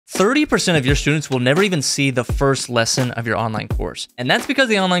30% of your students will never even see the first lesson of your online course. And that's because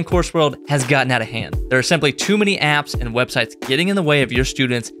the online course world has gotten out of hand. There are simply too many apps and websites getting in the way of your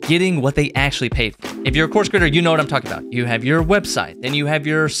students getting what they actually paid for. If you're a course creator, you know what I'm talking about. You have your website, then you have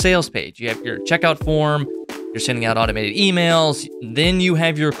your sales page, you have your checkout form, you're sending out automated emails, then you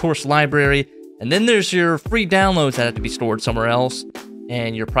have your course library, and then there's your free downloads that have to be stored somewhere else,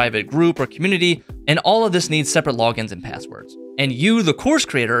 and your private group or community, and all of this needs separate logins and passwords. And you, the course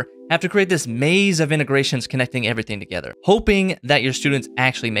creator, have to create this maze of integrations connecting everything together, hoping that your students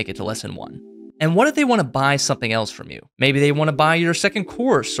actually make it to lesson 1. And what if they want to buy something else from you? Maybe they want to buy your second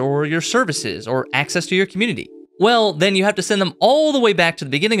course or your services or access to your community. Well, then you have to send them all the way back to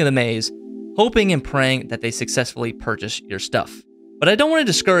the beginning of the maze, hoping and praying that they successfully purchase your stuff. But I don't want to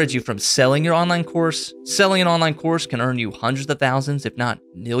discourage you from selling your online course. Selling an online course can earn you hundreds of thousands, if not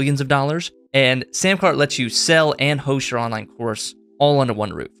millions of dollars. And SamCart lets you sell and host your online course all under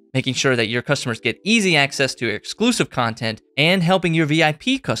one roof, making sure that your customers get easy access to exclusive content and helping your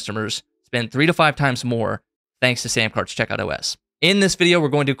VIP customers spend 3 to 5 times more thanks to SamCart's Checkout OS. In this video, we're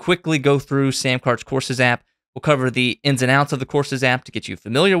going to quickly go through SamCart's Courses app. We'll cover the ins and outs of the Courses app to get you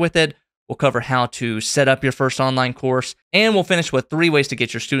familiar with it. We'll cover how to set up your first online course, and we'll finish with 3 ways to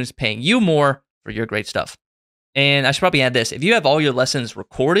get your students paying you more for your great stuff. And I should probably add this. If you have all your lessons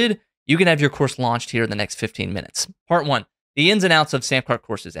recorded, you can have your course launched here in the next 15 minutes. Part 1, the ins and outs of SamCart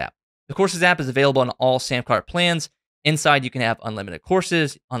Courses app. The Courses app is available on all SamCart plans. Inside, you can have unlimited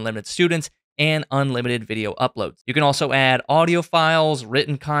courses, unlimited students, and unlimited video uploads. You can also add audio files,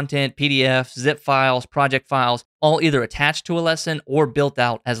 written content, PDFs, zip files, project files, all either attached to a lesson or built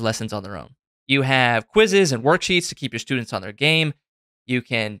out as lessons on their own. You have quizzes and worksheets to keep your students on their game. You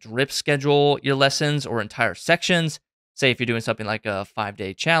can drip schedule your lessons or entire sections. Say if you're doing something like a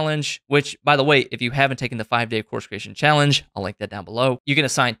 5-day challenge, which, by the way, if you haven't taken the 5-day course creation challenge, I'll link that down below. You can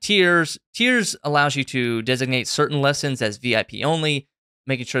assign tiers. Tiers allows you to designate certain lessons as VIP only,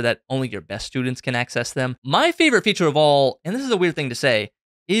 making sure that only your best students can access them. My favorite feature of all, and this is a weird thing to say,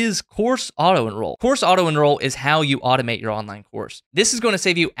 is Course Auto-Enroll. Course Auto-Enroll is how you automate your online course. This is going to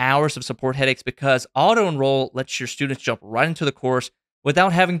save you hours of support headaches because Auto-Enroll lets your students jump right into the course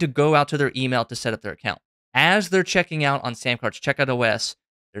without having to go out to their email to set up their account. As they're checking out on SamCart's Checkout OS,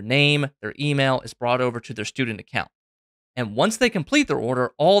 their name, their email is brought over to their student account. And once they complete their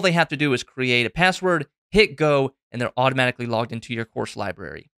order, all they have to do is create a password, hit go, and they're automatically logged into your course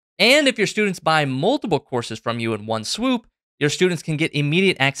library. And if your students buy multiple courses from you in one swoop, your students can get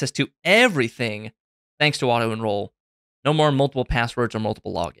immediate access to everything thanks to Auto-Enroll. No more multiple passwords or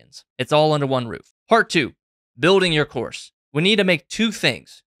multiple logins. It's all under one roof. Part 2, building your course. We need to make 2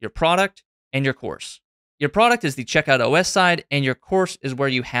 things, your product and your course. Your product is the Checkout OS side, and your course is where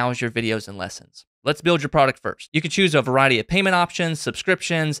you house your videos and lessons. Let's build your product first. You can choose a variety of payment options,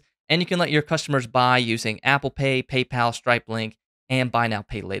 subscriptions, and you can let your customers buy using Apple Pay, PayPal, Stripe Link, and Buy Now,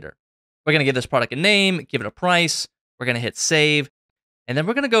 Pay Later. We're going to give this product a name, give it a price, we're going to hit save, and then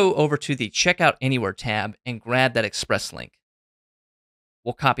we're going to go over to the Checkout Anywhere tab and grab that express link.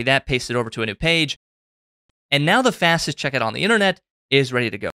 We'll copy that, paste it over to a new page, and now the fastest checkout on the internet is ready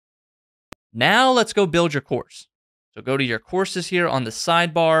to go. Now let's go build your course. So go to your courses here on the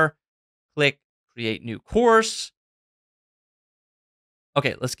sidebar, click Create New Course.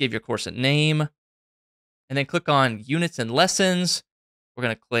 Okay, let's give your course a name, and then click on Units and Lessons. We're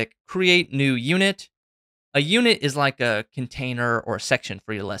going to click Create New Unit. A unit is like a container or a section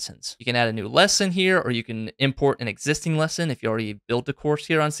for your lessons. You can add a new lesson here, or you can import an existing lesson if you already built a course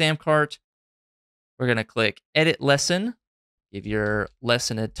here on SamCart. We're going to click Edit Lesson, give your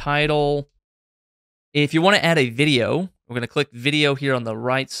lesson a title. If you want to add a video, we're going to click Video here on the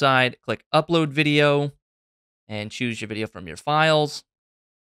right side, click Upload Video, and choose your video from your files.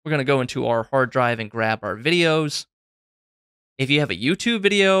 We're going to go into our hard drive and grab our videos. If you have a YouTube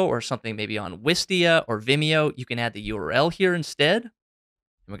video or something maybe on Wistia or Vimeo, you can add the URL here instead. And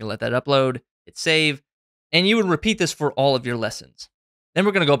we're going to let that upload, hit save, and you would repeat this for all of your lessons. Then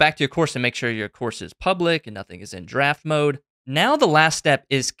we're going to go back to your course and make sure your course is public and nothing is in draft mode. Now the last step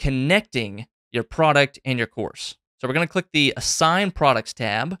is connecting your product and your course. So we're going to click the Assign Products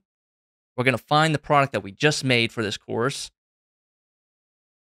tab. We're going to find the product that we just made for this course.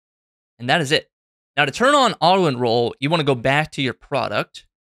 And that is it. Now to turn on Auto-Enroll, you want to go back to your product.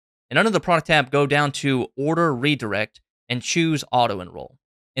 And under the Product tab, go down to Order Redirect and choose Auto-Enroll.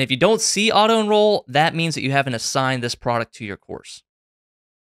 And if you don't see Auto-Enroll, that means that you haven't assigned this product to your course.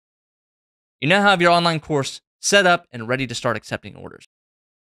 You now have your online course set up and ready to start accepting orders.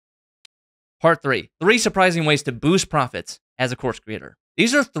 Part 3, 3 surprising ways to boost profits as a course creator.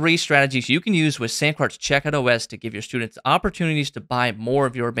 These are 3 strategies you can use with SamCart's Checkout OS to give your students opportunities to buy more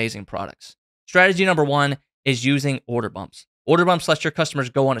of your amazing products. Strategy number 1 is using order bumps. Order bumps let your customers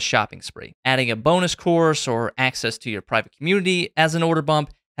go on a shopping spree. Adding a bonus course or access to your private community as an order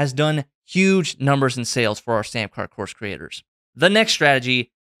bump has done huge numbers in sales for our SamCart course creators. The next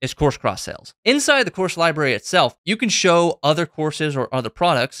strategy is course cross-sales. Inside the course library itself, you can show other courses or other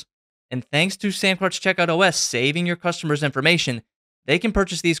products, and thanks to SamCart's Checkout OS saving your customers' information, they can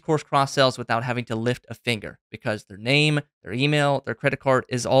purchase these course cross-sales without having to lift a finger because their name, their email, their credit card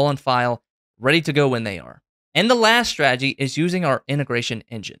is all on file, ready to go when they are. And the last strategy is using our integration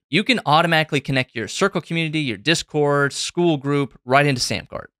engine. You can automatically connect your Circle community, your Discord, school group right into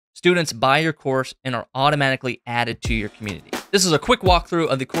SamCart. Students buy your course and are automatically added to your community. This is a quick walkthrough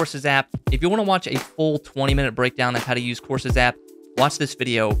of the Courses app. If you want to watch a full 20-minute breakdown of how to use Courses app, watch this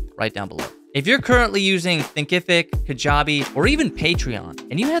video right down below. If you're currently using Thinkific, Kajabi, or even Patreon,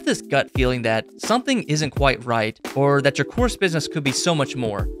 and you have this gut feeling that something isn't quite right, or that your course business could be so much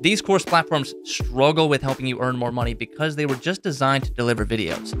more, these course platforms struggle with helping you earn more money because they were just designed to deliver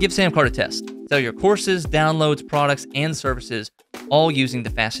videos. Give SamCart a test. Sell your courses, downloads, products, and services, all using the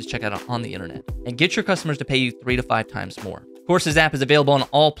fastest checkout on the internet, and get your customers to pay you 3 to 5 times more. Courses app is available on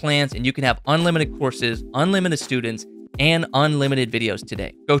all plans, and you can have unlimited courses, unlimited students, and unlimited videos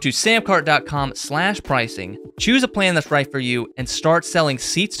today. Go to samcart.com/pricing, choose a plan that's right for you, and start selling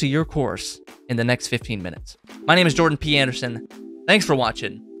seats to your course in the next 15 minutes. My name is Jordan P. Anderson. Thanks for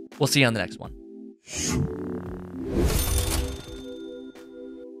watching. We'll see you on the next one.